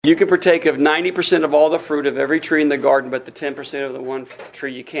You can partake of 90% of all the fruit of every tree in the garden, but the 10% of the one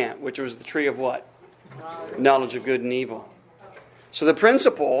tree you can't, which was the tree of what? Knowledge of good and evil. So that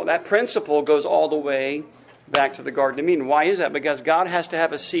principle goes all the way back to the Garden of Eden. Why is that? Because God has to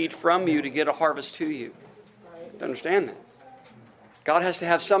have a seed from you to get a harvest to you. You understand that? God has to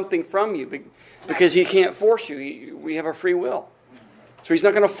have something from you because He can't force you. We have a free will. So He's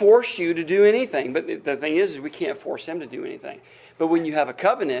not going to force you to do anything. But the thing is we can't force Him to do anything. But when you have a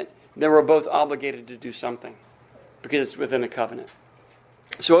covenant, then we're both obligated to do something because it's within a covenant.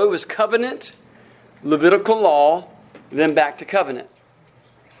 So it was covenant, Levitical law, then back to covenant.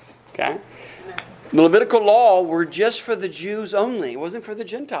 Okay? The Levitical law were just for the Jews only. It wasn't for the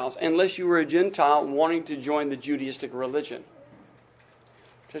Gentiles, unless you were a Gentile wanting to join the Judaistic religion.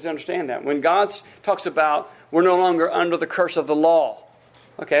 Just understand that. When God talks about we're no longer under the curse of the law,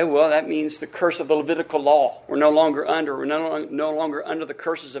 okay, well, that means the curse of the Levitical law. We're no longer under the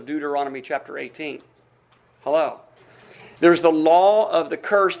curses of Deuteronomy chapter 18. Hello. There's the law of the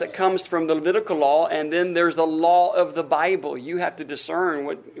curse that comes from the Levitical law, and then there's the law of the Bible. You have to discern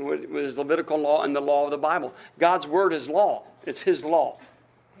what is Levitical law and the law of the Bible. God's word is law. It's His law.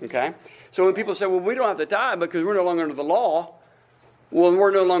 Okay? So when people say, well, we don't have to die because we're no longer under the law, well,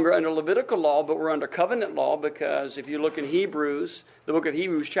 we're no longer under Levitical law, but we're under covenant law, because if you look in Hebrews, the book of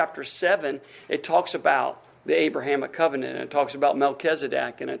Hebrews chapter 7, it talks about the Abrahamic covenant, and it talks about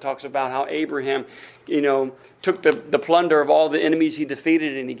Melchizedek, and it talks about how Abraham, took the plunder of all the enemies he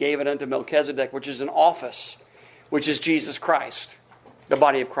defeated, and he gave it unto Melchizedek, which is an office, which is Jesus Christ, the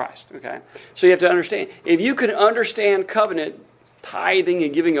body of Christ. Okay, so you have to understand, if you can understand covenant, tithing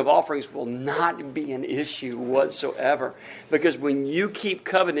and giving of offerings will not be an issue whatsoever, because when you keep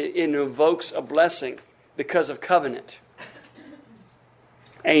covenant, it invokes a blessing because of covenant.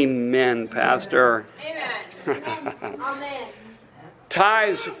 Amen, Pastor. Amen. Amen.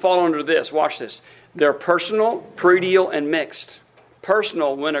 Tithes fall under this. Watch this. They're personal, predial, and mixed.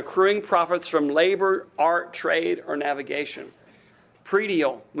 Personal, when accruing profits from labor, art, trade, or navigation.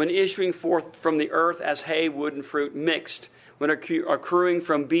 Predial, when issuing forth from the earth as hay, wood, and fruit. Mixed, when accruing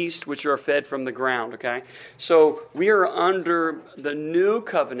from beasts which are fed from the ground. Okay? So we are under the new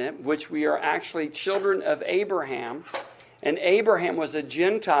covenant, which we are actually children of Abraham. And Abraham was a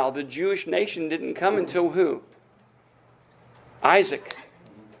Gentile. The Jewish nation didn't come until who? Isaac.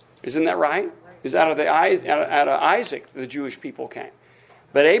 Isn't that right? It's out of Isaac the Jewish people came.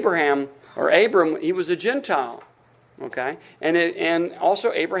 But Abram, he was a Gentile. Okay? And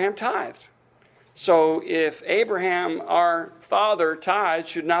also Abraham tithed. So if Abraham, our father, tithed,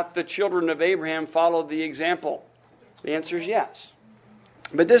 should not the children of Abraham follow the example? The answer is yes.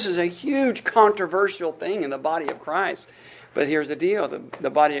 But this is a huge controversial thing in the body of Christ. But here's the deal. The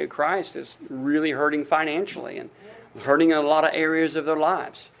body of Christ is really hurting financially and hurting in a lot of areas of their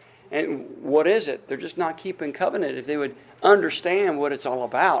lives. And what is it? They're just not keeping covenant. If they would understand what it's all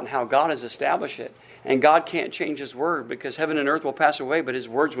about and how God has established it. And God can't change His word, because heaven and earth will pass away, but His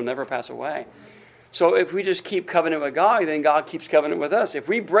words will never pass away. So if we just keep covenant with God, then God keeps covenant with us. If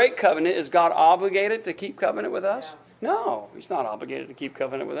we break covenant, is God obligated to keep covenant with us? No, He's not obligated to keep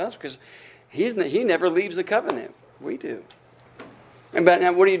covenant with us, because He never leaves the covenant. We do. But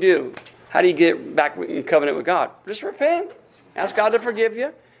now what do? How do you get back in covenant with God? Just repent. Ask God to forgive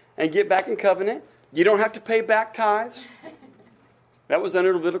you and get back in covenant. You don't have to pay back tithes. That was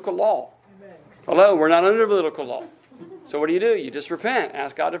under Levitical law. Hello, we're not under Levitical law. So what do? You just repent.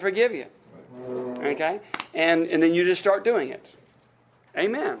 Ask God to forgive you. Okay? And then you just start doing it.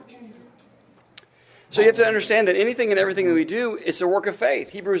 Amen. So you have to understand that anything and everything that we do, it's a work of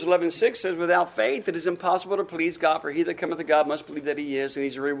faith. Hebrews 11:6 says, without faith it is impossible to please God, for he that cometh to God must believe that He is, and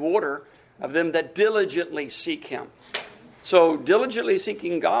He's a rewarder of them that diligently seek Him. So diligently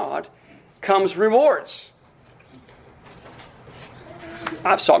seeking God comes rewards.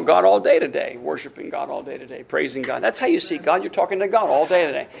 I've sought God all day today, worshiping God all day today, praising God. That's how you seek God. You're talking to God all day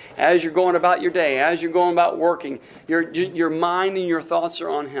today. As you're going about your day, as you're going about working, your mind and your thoughts are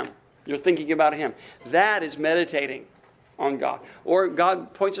on Him. You're thinking about Him. That is meditating on God. Or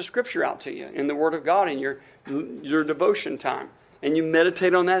God points a scripture out to you in the Word of God in your devotion time. And you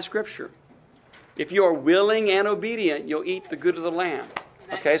meditate on that scripture. If you are willing and obedient, you'll eat the good of the land.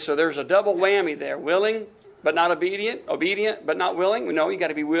 Okay, so there's a double whammy there. Willing but not obedient. Obedient but not willing. No, you got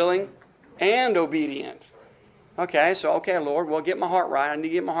to be willing and obedient. Okay, Lord, well, get my heart right. I need to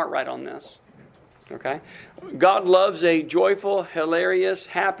get my heart right on this. Okay? God loves a joyful, hilarious,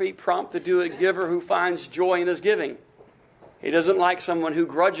 happy, prompt-to-do-it giver who finds joy in his giving. He doesn't like someone who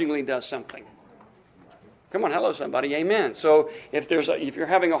grudgingly does something. Come on, hello somebody, amen. So if you're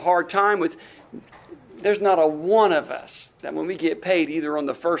having a hard time with there's not a one of us that when we get paid either on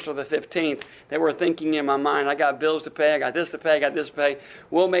the 1st or the 15th that we're thinking in my mind, I got bills to pay, I got this to pay, I got this to pay.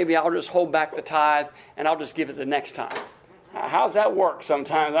 Well, maybe I'll just hold back the tithe and I'll just give it the next time. How's that work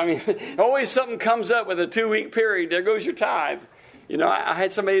sometimes? I mean, always something comes up with a 2-week period. There goes your tithe. You know, I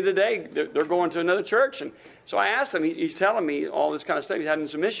had somebody today, they're going to another church, and so I asked him, he's telling me all this kind of stuff. He's having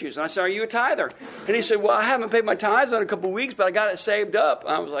some issues. And I said, are you a tither? And he said, well, I haven't paid my tithes in a couple of weeks, but I got it saved up.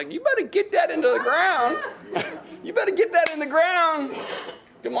 And I was like, you better get that into the ground. You better get that in the ground.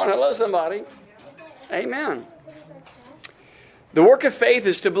 Come on, hello, somebody. Amen. The work of faith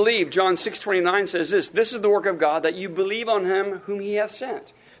is to believe. John 6:29 says this. This is the work of God, that you believe on him whom he hath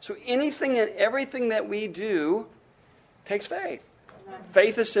sent. So anything and everything that we do takes faith.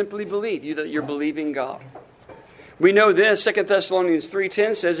 Faith is simply believe, that you're believing God. We know this, 2 Thessalonians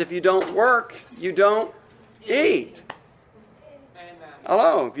 3:10 says, if you don't work, you don't eat.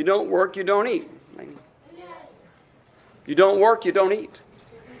 Hello, if you don't work, you don't eat. You don't work, you don't eat.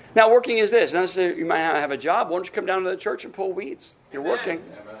 Now, working is this. Now, you might have a job. Why don't you come down to the church and pull weeds? You're working.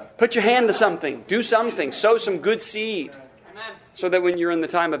 Put your hand to something. Do something. Sow some good seed. So that when you're in the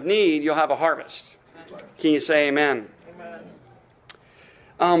time of need, you'll have a harvest. Can you say amen?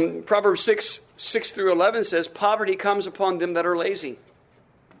 Proverbs 6 through 11 says, poverty comes upon them that are lazy.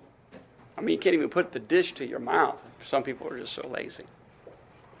 I mean, you can't even put the dish to your mouth. Some people are just so lazy.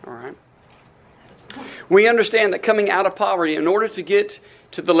 All right. We understand that coming out of poverty, in order to get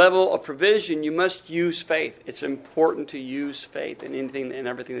to the level of provision, you must use faith. It's important to use faith in anything and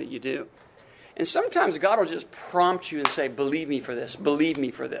everything that you do. And sometimes God will just prompt you and say, believe me for this. Believe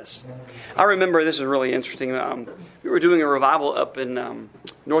me for this. I remember, this is really interesting. We were doing a revival up in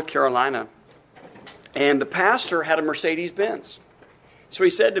North Carolina. And the pastor had a Mercedes-Benz. So he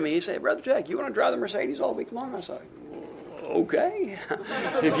said to me, he said, Brother Jack, you want to drive the Mercedes all week long? I said, okay,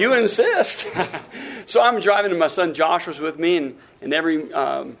 if you insist. So I'm driving, and my son Josh was with me, and every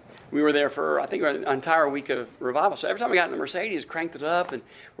we were there for, I think, an entire week of revival. So every time I got in the Mercedes, cranked it up, and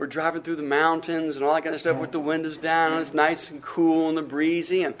we're driving through the mountains and all that kind of stuff with the windows down, and it's nice and cool and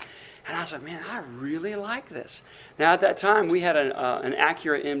breezy. And I was like, man, I really like this. Now, at that time, we had an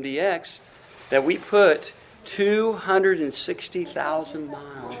Acura MDX that we put 260,000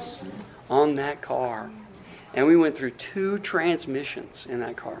 miles on that car. And we went through 2 transmissions in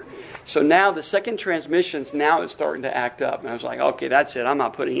that car. So now the second transmission's now it's starting to act up. And I was like, okay, that's it. I'm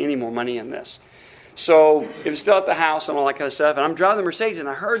not putting any more money in this. So it was still at the house and all that kind of stuff. And I'm driving the Mercedes, and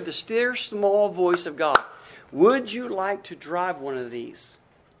I heard the still small voice of God. Would you like to drive one of these?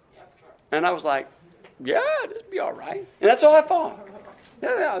 And I was like, yeah, this would be all right. And that's all I thought.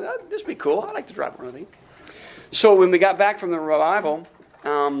 Yeah, this would be cool. I'd like to drive one of these. So when we got back from the revival,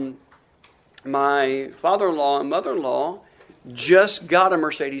 my father-in-law and mother-in-law just got a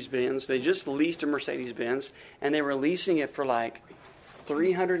Mercedes-Benz. They just leased a Mercedes-Benz, and they were leasing it for like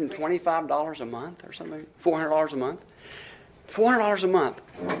 $325 a month or something, $400 a month. $400 a month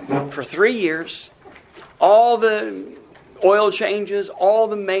for 3 years. All the oil changes, all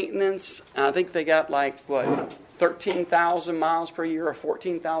the maintenance. I think they got 13,000 miles per year or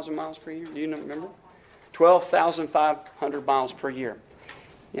 14,000 miles per year. Do you remember? 12,500 miles per year.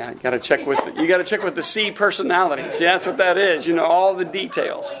 Yeah, you got to check with the C personalities. Yeah, that's what that is. You know, all the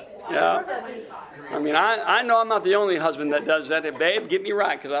details. Yeah. I mean, I know I'm not the only husband that does that. Hey, babe, get me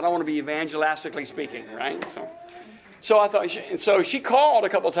right, because I don't want to be evangelistically speaking, right? So I thought, so she called a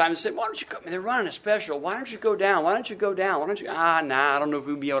couple of times and said, why don't you come? They're running a special. Why don't you go down? Why don't you go down? Why don't you? I don't know if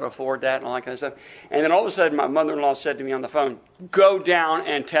we'll be able to afford that and all that kind of stuff. And then all of a sudden, my mother-in-law said to me on the phone, go down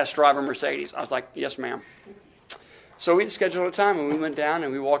and test drive a Mercedes. I was like, yes, ma'am. So we scheduled a time, and we went down,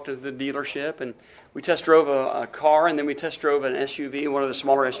 and we walked to the dealership, and we test drove a car, and then we test drove an SUV, one of the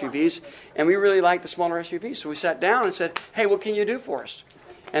smaller SUVs, and we really liked the smaller SUV. So we sat down and said, hey, what can you do for us?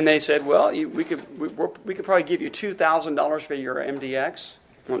 And they said, well, we could probably give you $2,000 for your MDX.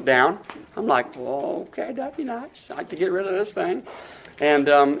 Went down. I'm like, well, okay, that'd be nice. I'd like to get rid of this thing. And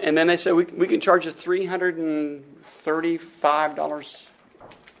then they said, we can charge you $335.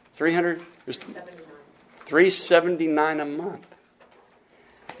 $379 a month.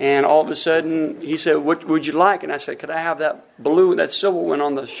 And all of a sudden, he said, what would you like? And I said, could I have that silver one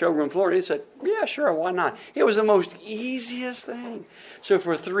on the showroom floor? And he said, yeah, sure, why not? It was the most easiest thing. So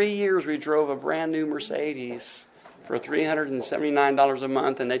for 3 years, we drove a brand new Mercedes for $379 a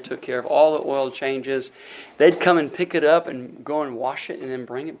month, and they took care of all the oil changes. They'd come and pick it up and go and wash it and then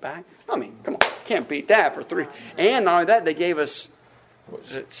bring it back. I mean, come on, can't beat that for 3. And not only that, they gave us,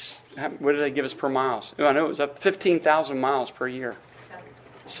 what did they give us per miles? Oh, I know it was up 15,000 miles per year.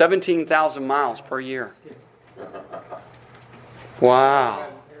 17,000 miles per year. Wow.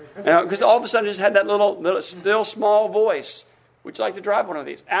 Because all of a sudden I just had that little still small voice. Would you like to drive one of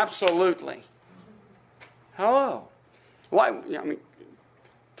these? Absolutely. Hello. Why? I mean,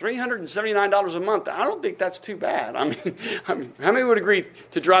 $379 a month. I don't think that's too bad. I mean, how many would agree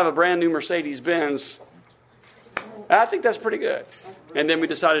to drive a brand new Mercedes-Benz? I think that's pretty good. And then we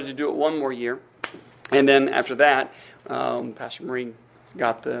decided to do it one more year. And then after that, Pastor Marie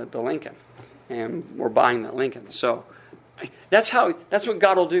got the Lincoln. And we're buying that Lincoln. So that's what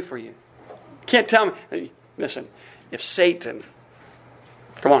God will do for you. Can't tell me. Listen, if Satan,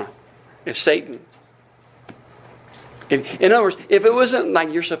 in other words, if it wasn't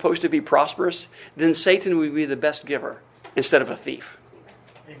like you're supposed to be prosperous, then Satan would be the best giver instead of a thief.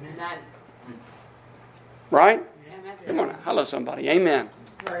 Amen. Right? Come on, hello somebody. Amen.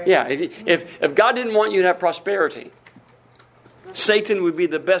 Right. Yeah, if God didn't want you to have prosperity, Satan would be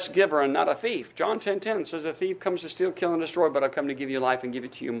the best giver and not a thief. John 10:10 says, "The thief comes to steal, kill, and destroy, but I've come to give you life and give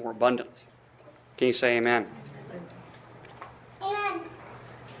it to you more abundantly." Can you say amen?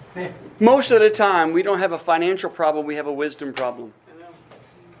 Amen. Most of the time, we don't have a financial problem, we have a wisdom problem.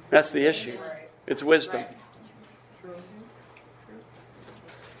 That's the issue. It's wisdom.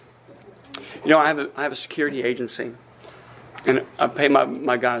 You know, I have a security agency, and I pay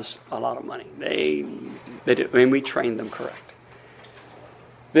my guys a lot of money. They do. I mean, we train them correct.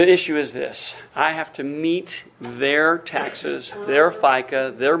 The issue is this. I have to meet their taxes, their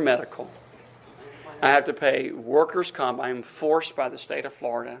FICA, their medical. I have to pay workers' comp. I am forced by the state of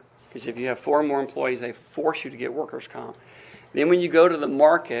Florida, because if you have 4 or more employees, they force you to get workers' comp. Then when you go to the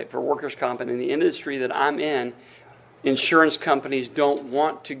market for workers' comp, and in the industry that I'm in, insurance companies don't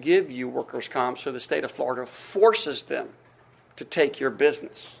want to give you workers' comp, so the state of Florida forces them to take your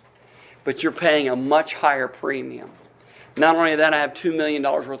business. But you're paying a much higher premium. Not only that, I have $2 million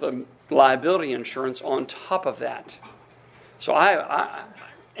worth of liability insurance on top of that. So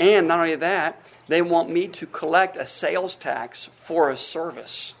and not only that, they want me to collect a sales tax for a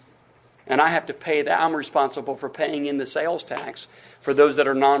service. And I have to pay that. I'm responsible for paying in the sales tax for those that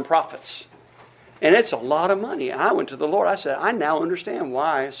are nonprofits. And it's a lot of money. I went to the Lord. I said, I now understand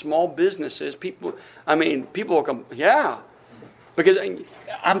why small businesses, people will come, yeah. Because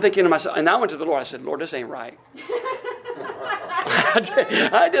I'm thinking to myself, and I went to the Lord. I said, Lord, this ain't right. I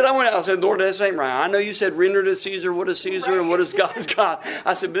did. I said, Lord, this ain't right. I know you said render to Caesar what is Caesar and what is God's God.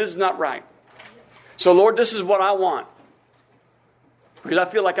 I said, but this is not right. So, Lord, this is what I want. Because I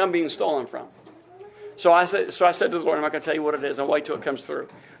feel like I'm being stolen from. So I said to the Lord, I'm not going to tell you what it is. I'll wait till it comes through.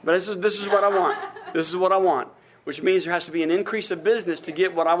 But this is what I want. This is what I want. Which means there has to be an increase of business to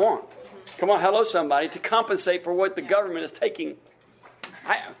get what I want. Come on, hello somebody, to compensate for what the government is taking.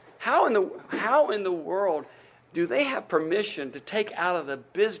 How in the world do they have permission to take out of the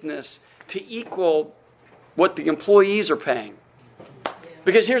business to equal what the employees are paying?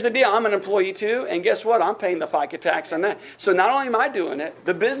 Because here's the deal, I'm an employee too, and guess what? I'm paying the FICA tax on that. So not only am I doing it,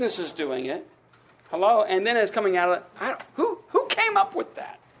 the business is doing it. Hello? And then it's coming out of who came up with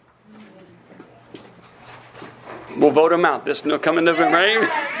that? We'll vote them out. This will come in November.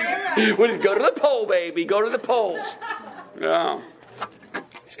 Right? We'll just go to the poll, baby. Go to the polls. Yeah.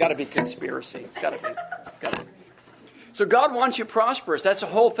 It's got to be conspiracy. It's got to be. So God wants you prosperous. That's the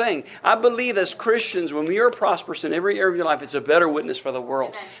whole thing. I believe as Christians, when we are prosperous in every area of your life, it's a better witness for the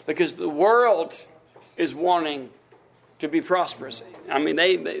world. Because the world is wanting to be prosperous. I mean,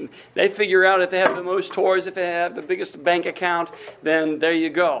 they figure out if they have the most toys, if they have the biggest bank account, then there you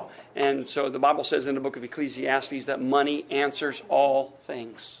go. And so the Bible says in the book of Ecclesiastes that money answers all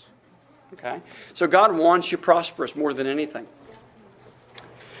things. Okay? So God wants you prosperous more than anything.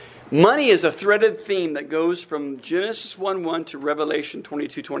 Money is a threaded theme that goes from Genesis 1:1 to Revelation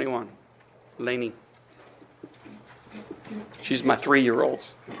 22:21. Lainey. She's my 3-year-old.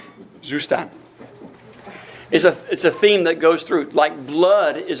 Zustan. It's a theme that goes through. Like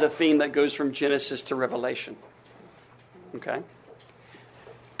blood is a theme that goes from Genesis to Revelation. Okay?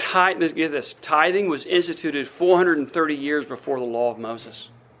 Get this. Tithing was instituted 430 years before the law of Moses.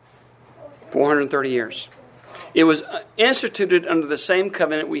 430 years. It was instituted under the same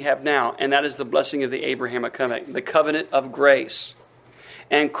covenant we have now, and that is the blessing of the Abrahamic covenant, the covenant of grace.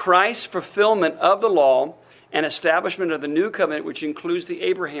 And Christ's fulfillment of the law and establishment of the new covenant, which includes the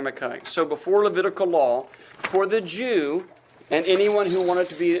Abrahamic covenant. So before Levitical law, for the Jew and anyone who wanted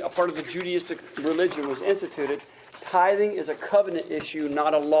to be a part of the Judaistic religion was instituted, tithing is a covenant issue,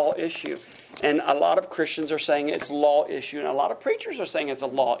 not a law issue. And a lot of Christians are saying it's a law issue, and a lot of preachers are saying it's a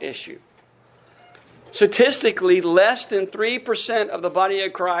law issue. Statistically, less than 3% of the body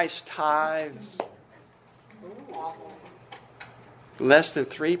of Christ tithes. Less than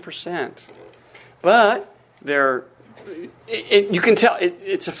 3%. But they're you can tell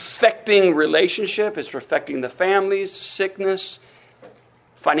it's affecting relationship. It's affecting the families, sickness,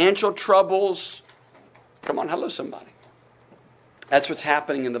 financial troubles. Come on, hello, somebody. That's what's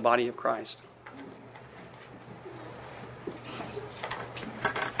happening in the body of Christ.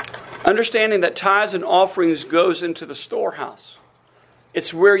 Understanding that tithes and offerings goes into the storehouse.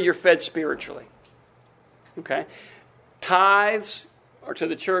 It's where you're fed spiritually. Okay? Tithes are to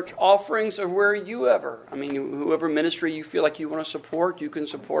the church. Offerings are whoever ministry you feel like you want to support, you can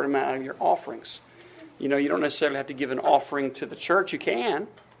support them out of your offerings. You don't necessarily have to give an offering to the church. You can,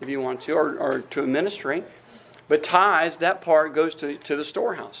 if you want to, or to a ministry. But tithes, that part goes to the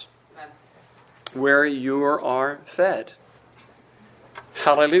storehouse, where you are fed.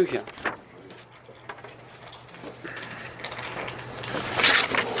 Hallelujah.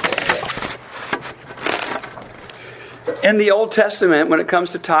 In the Old Testament, when it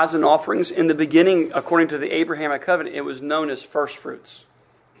comes to tithes and offerings, in the beginning, according to the Abrahamic covenant, it was known as first fruits.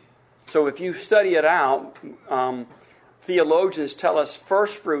 So if you study it out, theologians tell us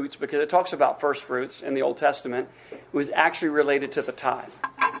first fruits, because it talks about first fruits in the Old Testament, was actually related to the tithe.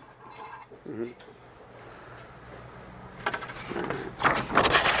 Mm-hmm.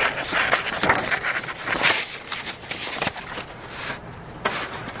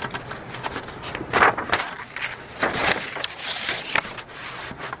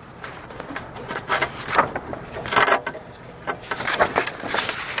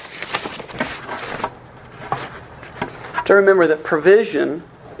 To remember that provision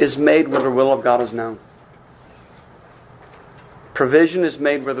is made where the will of God is known. Provision is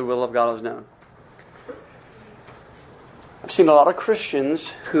made where the will of God is known. I've seen a lot of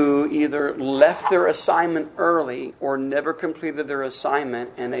Christians who either left their assignment early or never completed their assignment,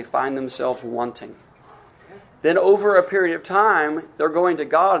 and they find themselves wanting. Then over a period of time, they're going to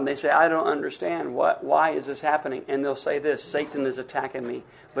God and they say, I don't understand. Why is this happening? And they'll say this, Satan is attacking me.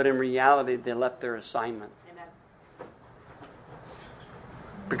 But in reality, they left their assignment.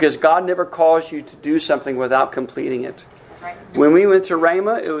 Because God never calls you to do something without completing it. Right. When we went to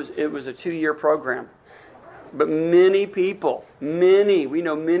Rhema, it was a 2-year program. But many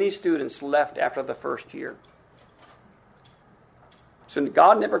students left after the first year. So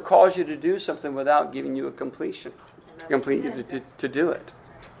God never calls you to do something without giving you a completion. To do it.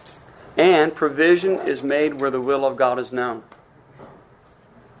 And provision is made where the will of God is known.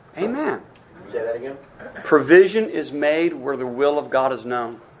 Amen. Say that again. Provision is made where the will of God is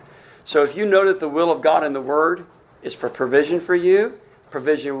known. So if you know that the will of God in the Word is for provision for you,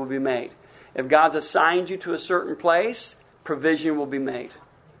 provision will be made. If God's assigned you to a certain place, provision will be made.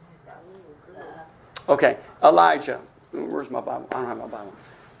 Okay, Elijah. Where's my Bible? I don't have my Bible.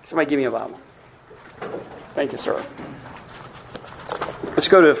 Somebody give me a Bible. Thank you, sir. Let's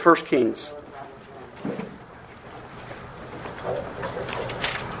go to 1 Kings.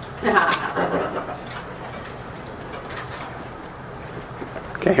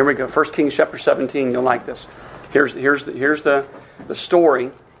 Okay, here we go. 1 Kings chapter 17. You'll like this. Here's the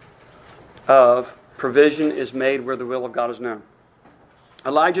story of provision is made where the will of God is known.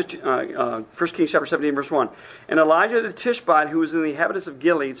 1 Kings chapter 17, verse 1. And Elijah the Tishbite, who was in the inhabitants of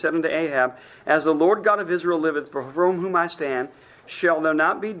Gilead, said unto Ahab, As the Lord God of Israel liveth, before whom I stand, shall there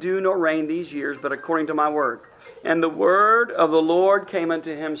not be dew nor rain these years, but according to my word. And the word of the Lord came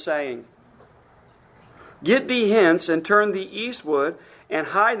unto him, saying, Get thee hence, and turn thee eastward, and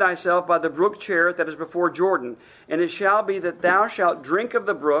hide thyself by the brook Cherith that is before Jordan. And it shall be that thou shalt drink of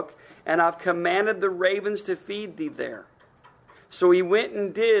the brook, and I've commanded the ravens to feed thee there. So he went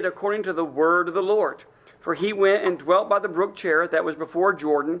and did according to the word of the Lord. For he went and dwelt by the brook Cherith that was before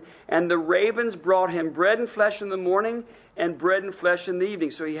Jordan, and the ravens brought him bread and flesh in the morning, and bread and flesh in the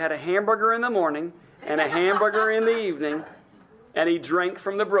evening. So he had a hamburger in the morning, and a hamburger in the evening, and he drank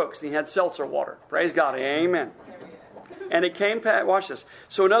from the brooks. He had seltzer water. Praise God. Amen. And it came past, watch this.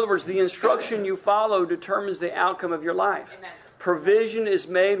 So in other words, the instruction you follow determines the outcome of your life. Amen. Provision is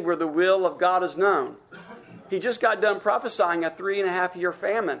made where the will of God is known. He just got done prophesying a 3.5-year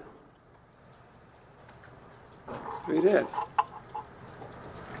famine. He did.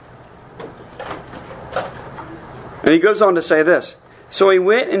 And he goes on to say this. So he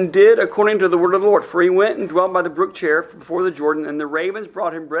went and did according to the word of the Lord. For he went and dwelt by the brook Cherith before the Jordan, and the ravens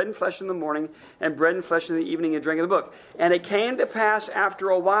brought him bread and flesh in the morning, and bread and flesh in the evening, and drank of the brook. And it came to pass after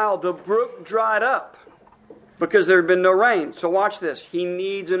a while, the brook dried up, because there had been no rain. So watch this. He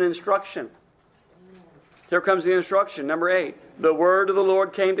needs an instruction. Here comes the instruction. Number 8. The word of the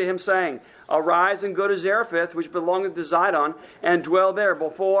Lord came to him, saying, Arise and go to Zarephath, which belongeth to Zidon, and dwell there,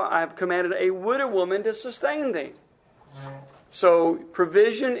 before I have commanded a widow woman to sustain thee. So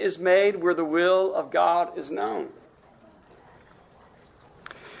provision is made where the will of God is known.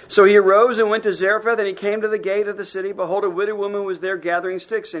 So he arose and went to Zarephath, and he came to the gate of the city. Behold, a widow woman was there gathering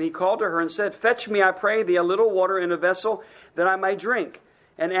sticks. And he called to her and said, Fetch me, I pray thee, a little water in a vessel, that I may drink.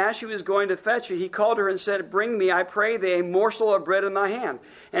 And as she was going to fetch it, he called her and said, Bring me, I pray thee, a morsel of bread in thy hand.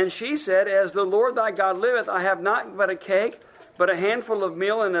 And she said, As the Lord thy God liveth, I have not but a cake, but a handful of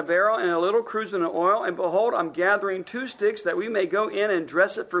meal in a barrel, and a little cruse in oil. And behold, I'm gathering 2 sticks, that we may go in and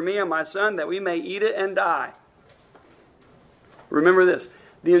dress it for me and my son, that we may eat it and die. Remember this.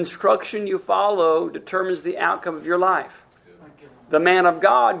 The instruction you follow determines the outcome of your life. The man of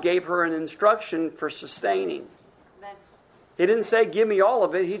God gave her an instruction for sustaining. He didn't say, give me all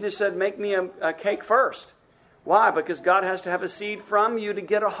of it. He just said, make me a cake first. Why? Because God has to have a seed from you to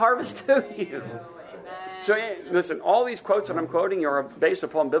get a harvest to you. So listen, all these quotes that I'm quoting are based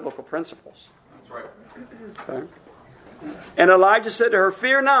upon biblical principles. That's right. Okay. And Elijah said to her,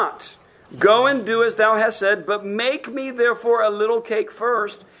 Fear not. Go and do as thou hast said, but make me therefore a little cake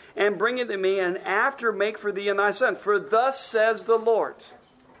first, and bring it to me, and after make for thee and thy son. For thus says the Lord,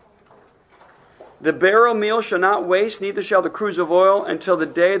 the barrel meal shall not waste, neither shall the cruse of oil, until the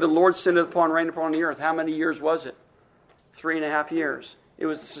day the Lord sendeth rain upon the earth. How many years was it? 3.5 years. It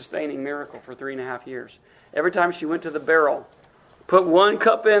was a sustaining miracle for 3.5 years. Every time she went to the barrel, put 1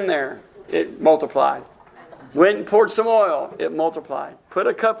 cup in there, it multiplied. Went and poured some oil, it multiplied. Put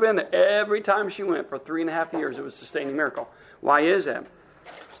a cup in there. Every time she went for 3.5 years, it was a sustaining miracle. Why is that?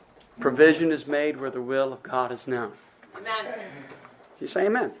 Provision is made where the will of God is known. Amen. You say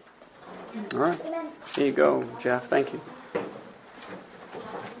amen. All right. Here you go, Jeff. Thank you.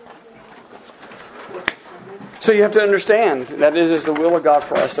 So you have to understand that it is the will of God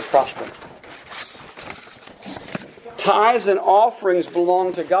for us to prosper. Tithes and offerings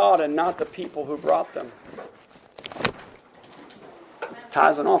belong to God and not the people who brought them.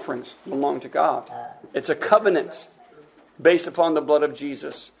 Tithes and offerings belong to God. It's a covenant based upon the blood of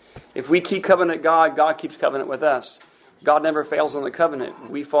Jesus. If we keep covenant God, God keeps covenant with us. God never fails on the covenant.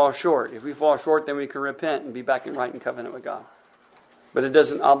 We fall short. If we fall short, then we can repent and be back in right in covenant with God. But it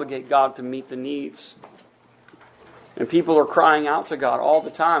doesn't obligate God to meet the needs. And people are crying out to God all the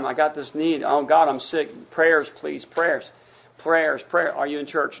time. I got this need. Oh, God, I'm sick. Prayers, please. Prayers. Prayers. Prayer. Are you in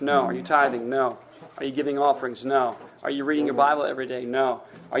church? No. Are you tithing? No. Are you giving offerings? No. Are you reading your Bible every day? No.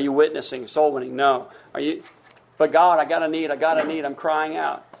 Are you witnessing, soul winning? No. Are you? But God, I got a need. I got a need. I'm crying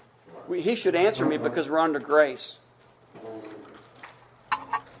out. He should answer me because we're under grace.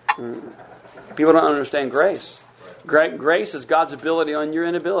 People don't understand grace. Grace is God's ability on your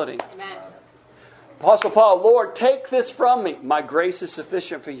inability. Amen. Apostle Paul, Lord, take this from me. My grace is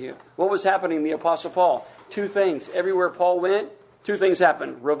sufficient for you. What was happening to the Apostle Paul? 2 things. Everywhere Paul went, 2 things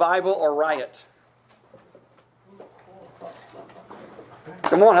happened. Revival or riot.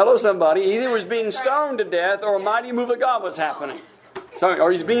 Come on, hello somebody. Either he was being stoned to death or a mighty move of God was happening.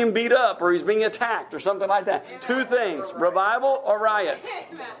 Or he's being beat up or he's being attacked or something like that. 2 things. Revival or riot.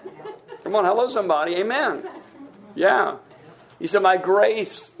 Come on, hello somebody. Amen. Yeah. He said, my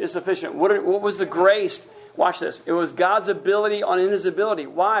grace is sufficient. What was the grace? Watch this. It was God's ability on his ability.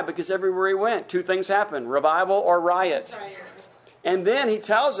 Why? Because everywhere he went, 2 things happened. Revival or riot. And then he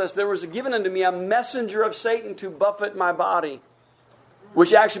tells us there was given unto me a messenger of Satan to buffet my body,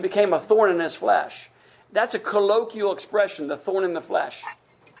 which actually became a thorn in his flesh. That's a colloquial expression, the thorn in the flesh.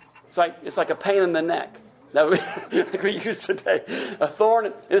 It's like a pain in the neck. That we use today. A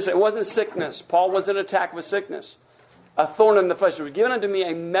thorn. It wasn't sickness. Paul wasn't attacked with sickness. A thorn in the flesh. It was given unto me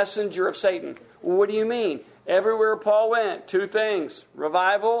a messenger of Satan. What do you mean? Everywhere Paul went, 2 things.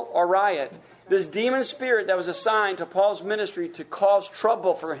 Revival or riot. This demon spirit that was assigned to Paul's ministry to cause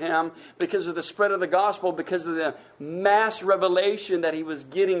trouble for him because of the spread of the gospel, because of the mass revelation that he was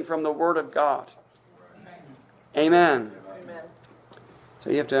getting from the Word of God. Amen. Amen. So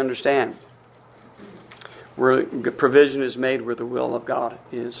you have to understand. Where provision is made where the will of God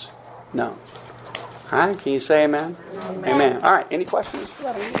is known. All right, can you say amen? Amen. All right, any questions?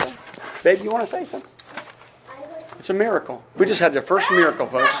 Babe, you want to say something? It's a miracle. We just had the first miracle,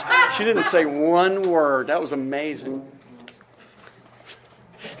 folks. She didn't say 1 word. That was amazing.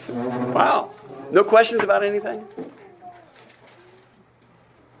 Wow. No questions about anything?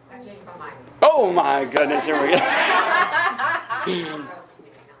 Oh my goodness, here we go.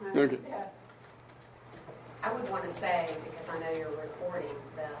 Okay. I would want to say, because I know you're recording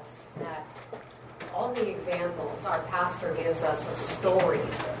this, that all the examples our pastor gives us of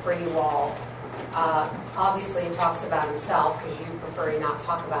stories for you all, obviously he talks about himself because you prefer to not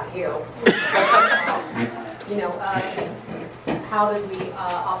talk about you. How did we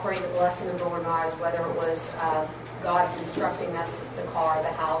operate the blessing of the Lord in our lives, whether it was God instructing us, the car,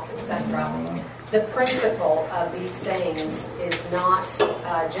 the house, etc. The principle of these things is not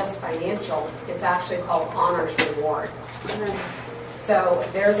just financial. It's actually called honor's reward. So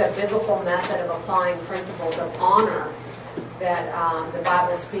there's a biblical method of applying principles of honor that the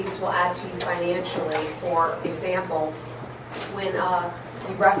Bible speaks will add to you financially. For example, when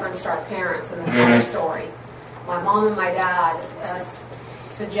you referenced our parents in the first story, my mom and my dad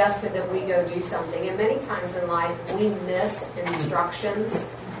suggested that we go do something. And many times in life, we miss instructions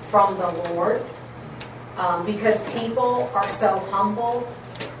from the Lord because people are so humble,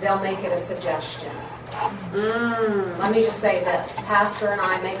 they'll make it a suggestion. Let me just say this. Pastor and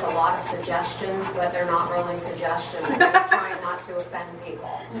I make a lot of suggestions, but they're not really suggestions. We're just trying not to offend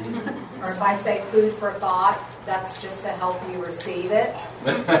people. Or if I say food for thought, that's just to help you receive it.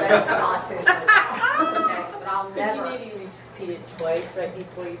 But it's not food for thought. Okay? But I'll never... Could you maybe repeat it twice right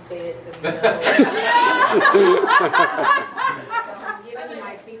before you say it? So we know? I'm giving you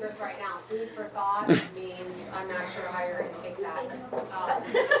my secrets right now. Food for thought means I'm not sure how you're going to take that.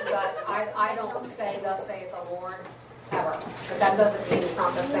 But I don't say, thus saith the Lord, ever. But that doesn't mean it's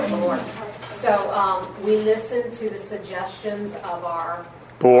not thus saith the Lord. So we listen to the suggestions of our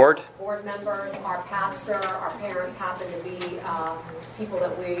board members, our pastor, our parents happen to be people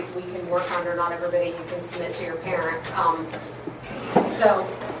that we can work under. Not everybody you can submit to your parent. So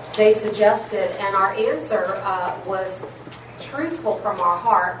they suggested, and our answer was truthful from our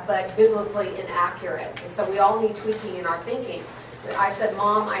heart, but biblically inaccurate. And so we all need tweaking in our thinking. I said,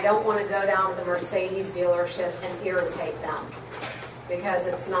 Mom, I don't want to go down to the Mercedes dealership and irritate them because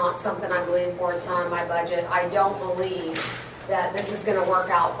it's not something I'm believing for. It's not in my budget. I don't believe that this is going to work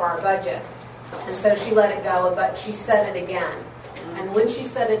out for our budget. And so she let it go, but she said it again. And when she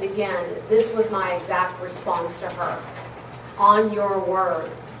said it again, this was my exact response to her. On your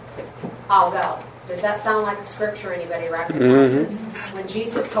word, I'll go. Does that sound like a scripture anybody recognizes? Mm-hmm. When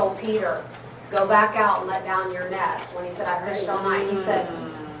Jesus told Peter, go back out and let down your net, when he said, I fished all night, he said,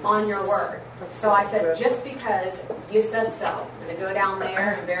 on your word. So I said, just because you said so, I'm going to go down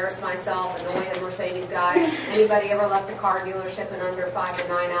there, embarrass myself, annoy the Mercedes guy. Anybody ever left a car dealership in under 5 to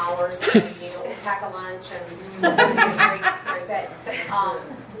 9 hours? Pack a lunch and great day.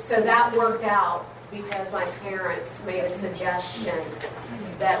 So that worked out because my parents made a suggestion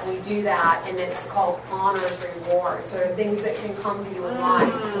that we do that, and it's called honor's reward. So there are things that can come to you in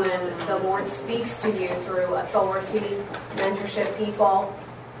life when the Lord speaks to you through authority, mentorship people.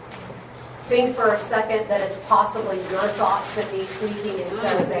 Think for a second that it's possibly your thoughts that need tweaking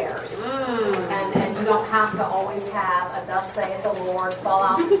instead of theirs. And you don't have to always have a thus saith the Lord, fall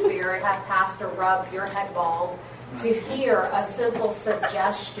out in the Spirit, have pastor rub your head balm. To hear a simple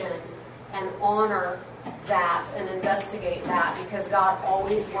suggestion and honor that and investigate that, because God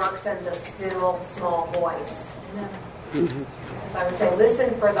always works in the still small voice. So I would say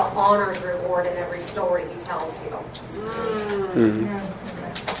listen for the honor's reward in every story he tells you.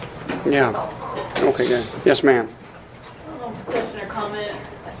 Yeah. Okay, good. Yes, ma'am. I don't know if it's a question or comment.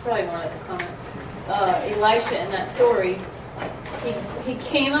 That's probably more like a comment. Elisha in that story, he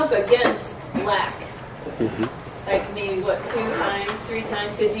came up against lack. Like maybe, 2 times, 3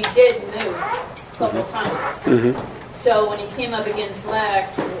 times, because he did move a couple times. So when he came up against lack,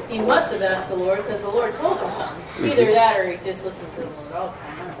 he must have asked the Lord, because the Lord told him something. Either that or he just listened to the Lord all the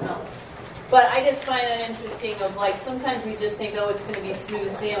time. I don't know. But I just find that interesting of sometimes we just think, it's going to be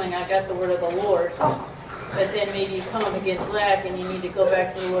smooth sailing. I got the word of the Lord. But then maybe you come up against lack and you need to go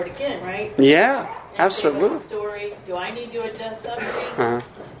back to the Lord again, right? Yeah, and absolutely. Say, story, do I need to adjust something?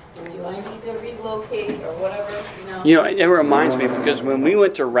 Do I need to relocate or whatever? It reminds me, because when we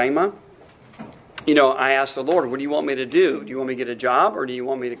went to Rhema, I asked the Lord, what do you want me to do? Do you want me to get a job, or do you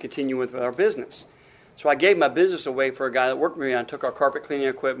want me to continue with our business? So I gave my business away for a guy that worked with me, and took our carpet cleaning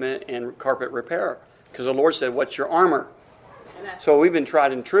equipment and carpet repair. Because the Lord said, what's your armor? So we've been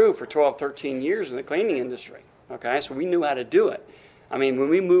tried and true for 12, 13 years in the cleaning industry. Okay, so we knew how to do it. I mean, when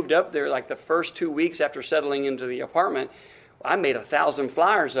we moved up there, the first 2 weeks after settling into the apartment, I made 1,000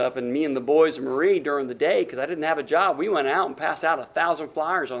 flyers up, and me and the boys and Marie during the day, because I didn't have a job, we went out and passed out 1,000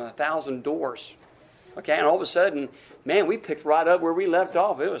 flyers on 1,000 doors. Okay, and all of a sudden, man, we picked right up where we left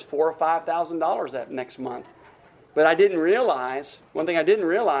off. It was $4,000 or $5,000 that next month. But I didn't realize, one thing I didn't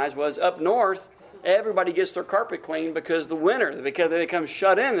realize was up north, everybody gets their carpet cleaned because the winter, because they become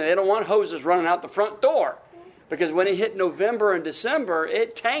shut in, and they don't want hoses running out the front door. Because when it hit November and December,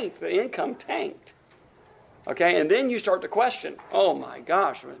 it tanked. The income tanked. Okay, and then you start to question, oh my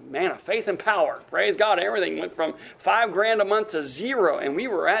gosh, man of faith and power. Praise God, everything went from $5,000 a month to zero, and we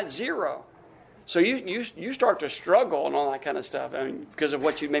were at zero. So you start to struggle and all that kind of stuff, because of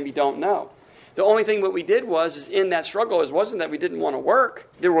what you maybe don't know. The only thing what we did is in that struggle wasn't that we didn't want to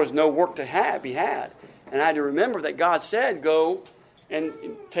work. There was no work to be had. And I had to remember that God said, go and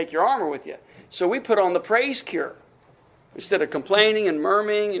take your armor with you. So we put on the praise cure. Instead of complaining and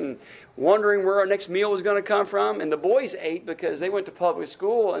murmuring and wondering where our next meal was going to come from. And the boys ate because they went to public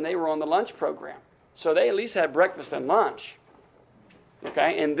school and they were on the lunch program. So they at least had breakfast and lunch.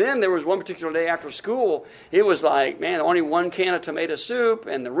 Okay, and then there was one particular day after school, it was like, man, only one can of tomato soup,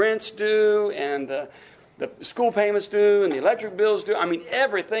 and the rent's due, and the school payments due, and the electric bills due. I mean,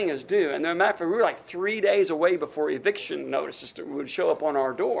 everything is due. And matter of fact, we were like 3 days away before eviction notices would show up on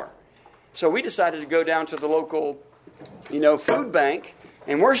our door. So we decided to go down to the local, food bank,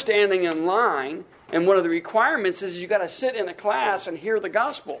 and we're standing in line, and one of the requirements is you got to sit in a class and hear the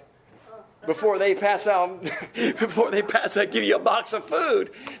gospel before they pass out, give you a box of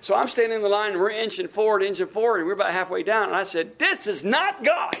food. So I'm standing in the line, and we're inching forward, and we're about halfway down, and I said, this is not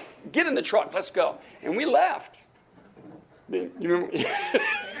God. Get in the truck, let's go. And we left. You remember?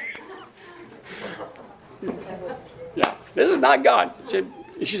 Yeah, this is not God.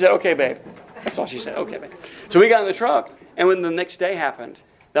 She said, okay, babe. That's all she said, okay, babe. So we got in the truck, and when the next day happened,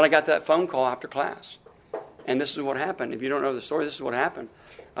 then I got that phone call after class. And this is what happened. If you don't know the story, this is what happened.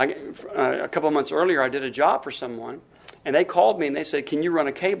 A couple of months earlier, I did a job for someone, and they called me and they said, can you run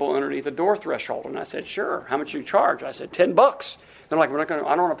a cable underneath the door threshold? And I said, sure. How much do you charge? I said, $10. They're like, I don't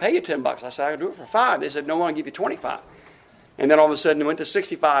want to pay you $10. I said, I can do it for $5. They said, no, I want to give you $25. And then all of a sudden it went to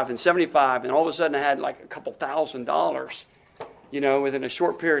 $65 and $75, and all of a sudden I had like a couple $1,000, within a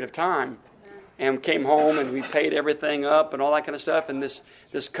short period of time. And came home and we paid everything up and all that kind of stuff. And this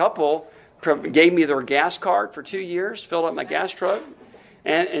couple gave me their gas card for 2 years, filled up my gas truck.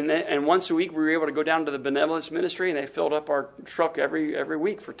 And once a week we were able to go down to the benevolence ministry, and they filled up our truck every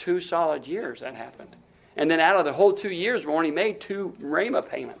week for 2 solid years. That happened. And then out of the whole 2 years, we only made 2 Rhema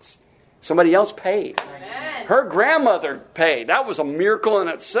payments. Somebody else paid. Amen. Her grandmother paid. That was a miracle in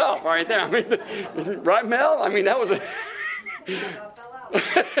itself, right there. I mean, right, Mel? I mean, that was a...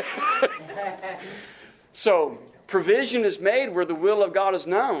 So, provision is made where the will of God is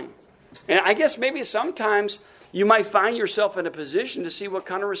known. And I guess maybe sometimes you might find yourself in a position to see what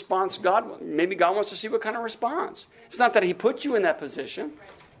kind of response maybe God wants to see what kind of response. It's not that He put you in that position.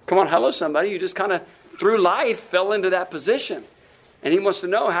 Come on, hello somebody. You just kind of, through life, fell into that position. And He wants to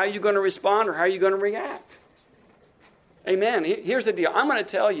know how you're going to respond or how you're going to react. Amen. Here's the deal. I'm going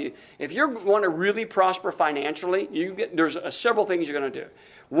to tell you, if you want to really prosper financially, there's several things you're going to do.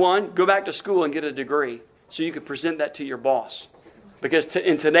 One, go back to school and get a degree so you can present that to your boss. Because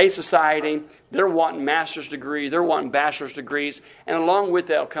in today's society, they're wanting master's degrees, they're wanting bachelor's degrees, and along with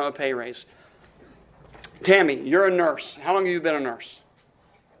that will come a pay raise. Tammy, you're a nurse. How long have you been a nurse?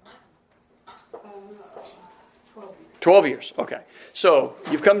 12 years. Okay. So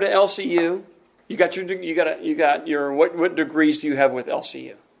you've come to LCU. You got your what degrees do you have with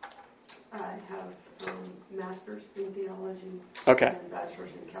LCU? I have master's in theology. Okay. And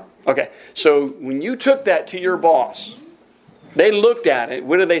bachelor's in calculus. Okay. So when you took that to your boss, they looked at it.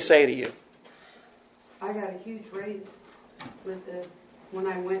 What did they say to you? I got a huge raise when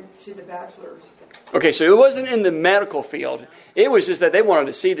I went to the bachelor's. Okay, so it wasn't in the medical field. It was just that they wanted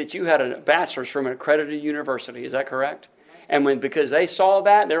to see that you had a bachelor's from an accredited university. Is that correct? And because they saw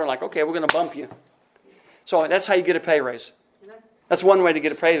that, they were like, okay, we're going to bump you. So that's how you get a pay raise. That's one way to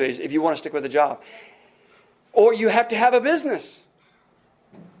get a pay raise if you want to stick with a job. Or you have to have a business.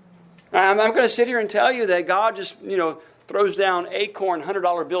 I'm going to sit here and tell you that God just, throws down acorn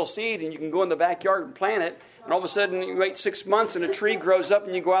 $100 bill seed, and you can go in the backyard and plant it, and all of a sudden you wait 6 months and a tree grows up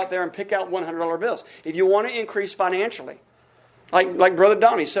and you go out there and pick out $100 bills. If you want to increase financially, like Brother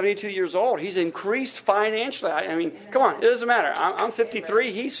Don, he's 72 years old. He's increased financially. I mean, come on, it doesn't matter. I'm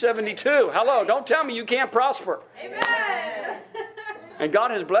 53, he's 72. Hello, don't tell me you can't prosper. Amen. And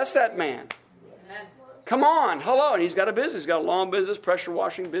God has blessed that man. Come on, hello. And he's got a business. He's got a lawn business, pressure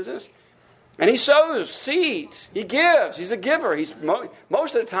washing business. And he sows seeds. He gives. He's a giver.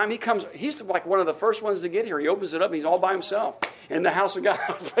 Most of the time he's like one of the first ones to get here. He opens it up and he's all by himself in the house of God.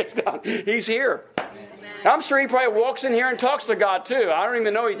 Praise God. He's here. I'm sure he probably walks in here and talks to God too. I don't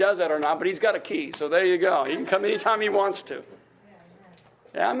even know he does that or not, but he's got a key. So there you go. He can come anytime he wants to.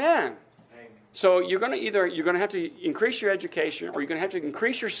 Amen. So you're going to have to increase your education, or you're going to have to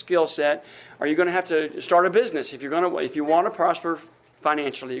increase your skill set, or you're going to have to start a business. If you want to prosper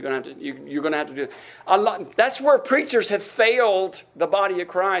financially, you're going to have to do a lot. That's where preachers have failed the body of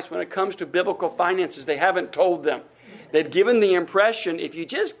Christ when it comes to biblical finances. They haven't told them. They've given the impression if you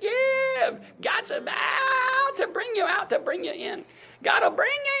just give, God's about to bring you out, to bring you in. God will bring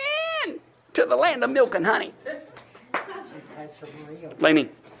you in to the land of milk and honey. Blamey.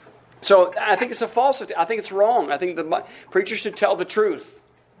 So I think it's a falsity. I think it's wrong. I think the preacher should tell the truth.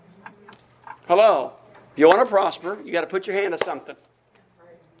 Hello. If you want to prosper, you got to put your hand to something.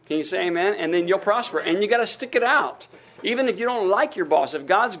 Can you say amen? And then you'll prosper. And you got to stick it out. Even if you don't like your boss, if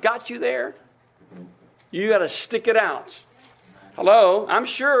God's got you there, you got to stick it out. Hello? I'm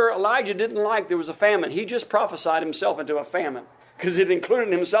sure Elijah didn't like there was a famine. He just prophesied himself into a famine because it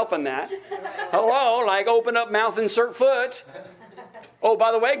included himself in that. Hello? Like open up mouth, insert foot. Oh,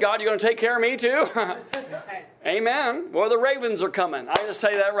 by the way, God, you're going to take care of me too? Amen. Well, the ravens are coming. I just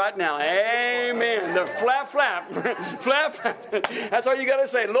tell you that right now. Amen. The flap, flap. Flap, flap. That's all you got to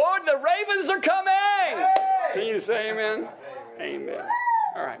say. Lord, the ravens are coming. Can you say amen? Amen.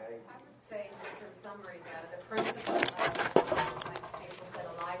 All right. I would say, just in summary, the principle of, like April said,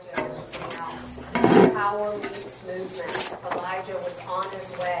 Elijah and everything else, power meets movement. Elijah was on his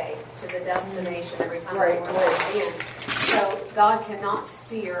way to the destination every time the Lord went in. So God cannot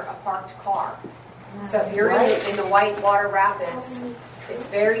steer a parked car. So if you're in the Whitewater Rapids, it's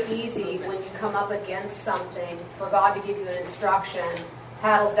very easy when you come up against something for God to give you an instruction.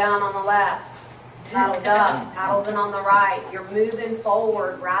 Paddles down on the left, paddles up, paddles in on the right. You're moving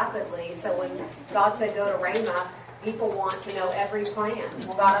forward rapidly. So when God said go to Ramah, people want to know every plan.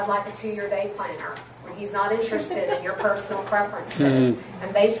 Well, God, I'd like a 2-year day planner. He's not interested in your personal preferences.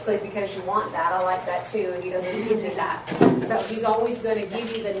 And basically because you want that, I like that too, and he doesn't give you that. So he's always going to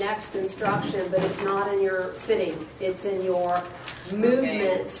give you the next instruction, but it's not in your sitting. It's in your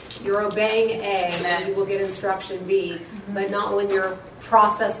movements. You're obeying A, and you will get instruction B, but not when you're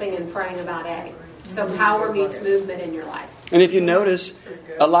processing and praying about A. So power meets movement in your life. And if you notice,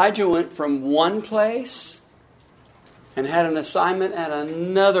 Elijah went from one place and had an assignment at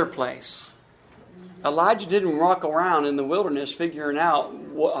another place. Elijah didn't walk around in the wilderness figuring out,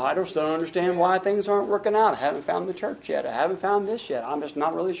 well, I just don't understand why things aren't working out. I haven't found the church yet. I haven't found this yet. I'm just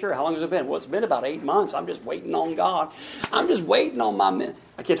not really sure. How long has it been? Well, it's been about 8 months. I'm just waiting on God. I'm just waiting on my men.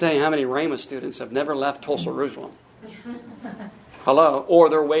 I can't tell you how many Rhema students have never left Tulsa, Jerusalem. Hello? Or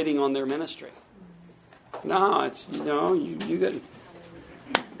they're waiting on their ministry. No, it's, you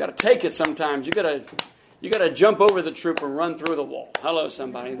got to take it sometimes. You got to jump over the troop and run through the wall. Hello,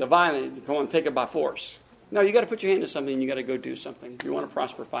 somebody. The violent, go and take it by force. No, you got to put your hand to something and you got to go do something. If you want to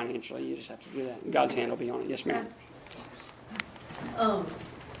prosper financially, you just have to do that. And God's hand will be on it. Yes, ma'am.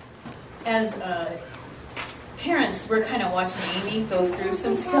 As parents, we're kind of watching Amy go through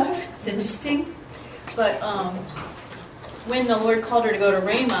some stuff. It's interesting. But when the Lord called her to go to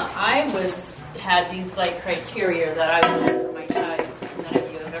Ramah, I had these criteria that I wanted for my child. None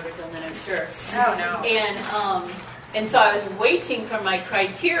of you have ever done that, I'm sure. Oh, no. And so I was waiting for my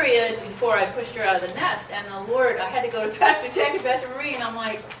criteria before I pushed her out of the nest. And the Lord, I had to go to Pastor Jack and Pastor Marie, and I'm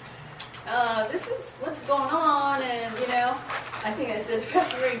like, this is what's going on. And, I think I said,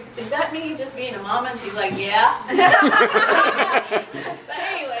 Pastor Marie, is that me just being a mama? And she's like, yeah. But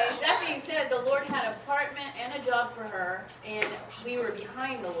anyway, that being said, the Lord had an apartment and a job for her, and we were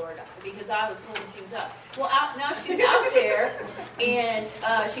behind the Lord because I was holding things up. Well, now she's out there, and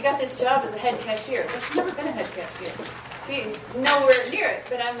she got this job as a head cashier. But she's never been a head cashier. She's nowhere near it.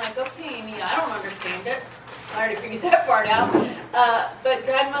 But I'm like, okay, Amy, I don't understand it. I already figured that part out. But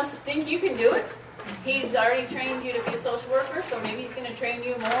God must think you can do it. He's already trained you to be a social worker, so maybe he's going to train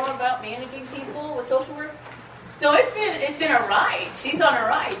you more about managing people with social work. So it's been a ride. She's on a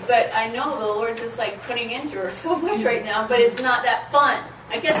ride, but I know the Lord's just putting into her so much right now, but it's not that fun.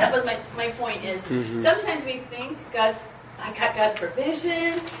 I guess that was my point is sometimes we think I got God's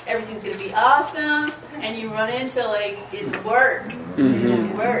provision, everything's going to be awesome, and you run into it's work.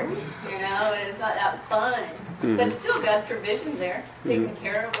 It's work, and it's not that fun. But still God's provision there, taking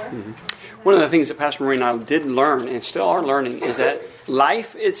care of her. One of the things that Pastor Marie and I did learn, and still are learning, is that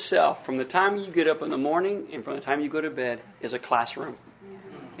life itself, from the time you get up in the morning and from the time you go to bed, is a classroom.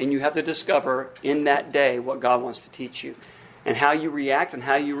 And you have to discover in that day what God wants to teach you. And how you react and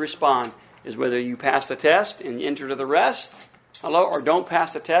how you respond is whether you pass the test and enter to the rest, or don't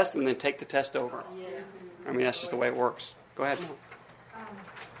pass the test and then take the test over. I mean, that's just the way it works. Go ahead.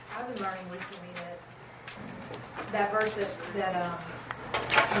 I've been learning recently that verse that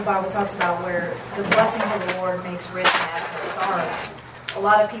the Bible talks about where the blessings of the Lord makes rich and adds no sorrow. A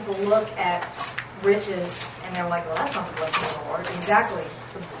lot of people look at riches and they're like, well, that's not the blessing of the Lord. Exactly.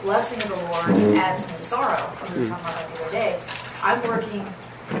 The blessing of the Lord adds no sorrow. We were talking about that the other day. I'm working,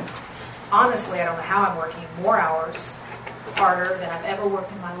 honestly, I don't know how I'm working, more hours, harder than I've ever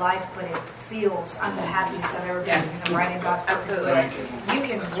worked in my life, but it feels, I'm the happiest I've ever been because I'm writing God's perfect will. You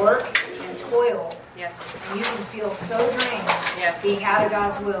can work and toil Yes. And you can feel so drained Yes. being out of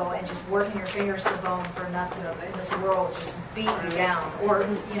God's will and just working your fingers to the bone for nothing in this world just beating you down. Or,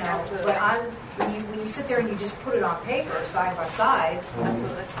 Absolutely. but when you sit there and you just put it on paper side by side,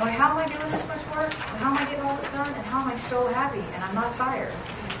 Absolutely. I'm like, how am I doing this much work? And how am I getting all this done? And how am I so happy? And I'm not tired.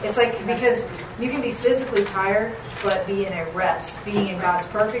 It's like, because you can be physically tired, but be in a rest. Being in God's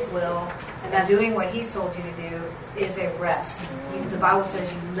perfect will and then doing what He's told you to do is a rest. The Bible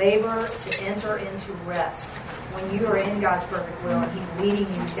says you labor to enter into rest. When you are in God's perfect will and He's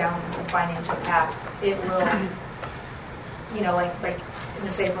leading you down the financial path, it will, like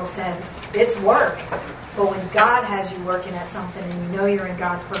Miss April said, it's work. But when God has you working at something and you know you're in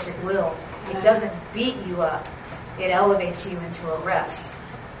God's perfect will, it doesn't beat you up. It elevates you into a rest.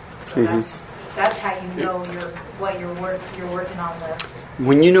 So that's how you know you're working on the.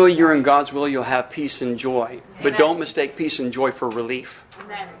 When you know you're in God's will, you'll have peace and joy. But Amen. don't mistake peace and joy for relief.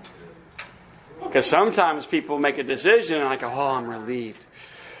 Amen. Because sometimes people make a decision and like, oh, I'm relieved.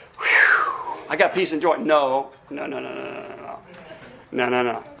 Whew, I got peace and joy. No.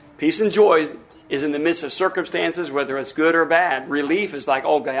 Peace and joy is in the midst of circumstances, whether it's good or bad. Relief is like,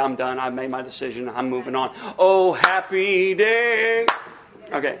 okay, I'm done. I've made my decision. I'm moving on. Oh, happy day.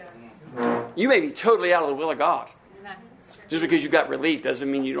 Okay. You may be totally out of the will of God. Just because you got relief doesn't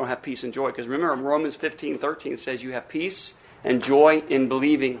mean you don't have peace and joy. Because remember, Romans 15:13 says you have peace and joy in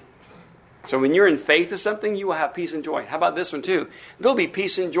believing. So when you're in faith of something, you will have peace and joy. How about this one too? There'll be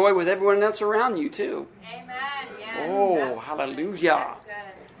peace and joy with everyone else around you too. Amen. Yes. Oh, hallelujah. That's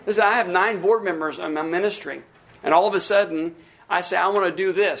good. Listen, I have 9 board members in my ministry. And all of a sudden, I say, I want to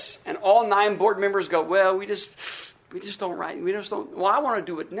do this. And all 9 board members go, well, we just don't write. Well, I want to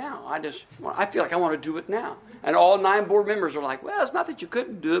do it now. I feel like I want to do it now. And all 9 board members are like, well, it's not that you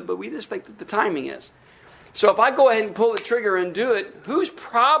couldn't do it, but we just think that the timing is. So if I go ahead and pull the trigger and do it, who's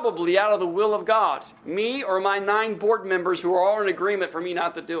probably out of the will of God? Me or my 9 board members who are all in agreement for me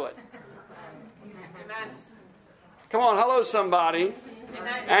not to do it? Amen. Come on, hello somebody.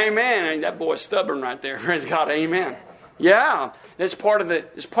 Amen. Amen. And that boy's stubborn right there. Praise God. Amen. Yeah. It's part of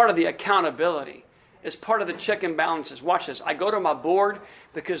the accountability. It's part of the check and balances. Watch this. I go to my board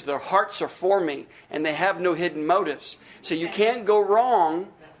because their hearts are for me and they have no hidden motives. So you can't go wrong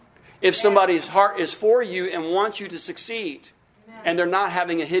if somebody's heart is for you and wants you to succeed. And they're not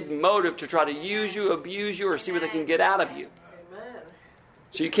having a hidden motive to try to use you, abuse you, or see what they can get out of you.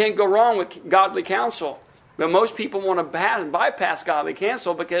 So you can't go wrong with godly counsel. But most people want to bypass godly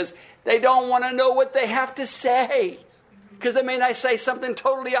counsel because they don't want to know what they have to say. Because they may not say something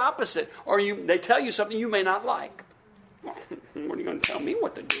totally opposite. Or they tell you something you may not like. What are you going to tell me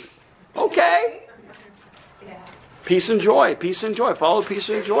what to do? Okay. Peace and joy. Peace and joy. Follow peace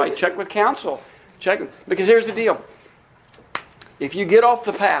and joy. Check with counsel. Check. Because here's the deal. If you get off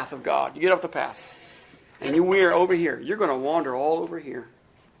the path of God, you get off the path, and you we're over here, you're going to wander all over here.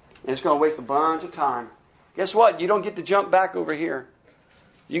 And it's going to waste a bunch of time. Guess what? You don't get to jump back over here.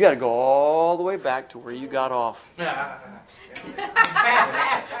 You got to go all the way back to where you got off.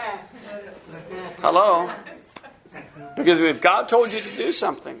 Hello? Because if God told you to do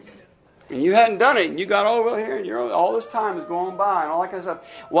something, and you hadn't done it, and you got over here, and all this time is going by, and all that kind of stuff,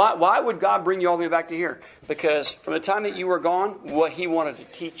 why would God bring you all the way back to here? Because from the time that you were gone, what He wanted to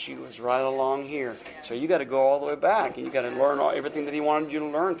teach you is right along here. So you got to go all the way back, and you got to learn everything that He wanted you to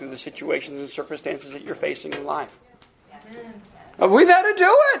learn through the situations and circumstances that you're facing in life. We've had to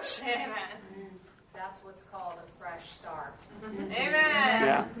do it. Amen. That's what's called a fresh start. Amen.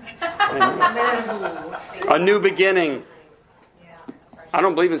 Yeah. A new beginning. I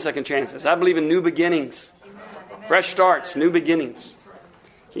don't believe in second chances. I believe in new beginnings. Fresh starts, new beginnings.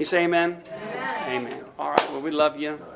 Can you say amen? Amen. All right. Well, we love you.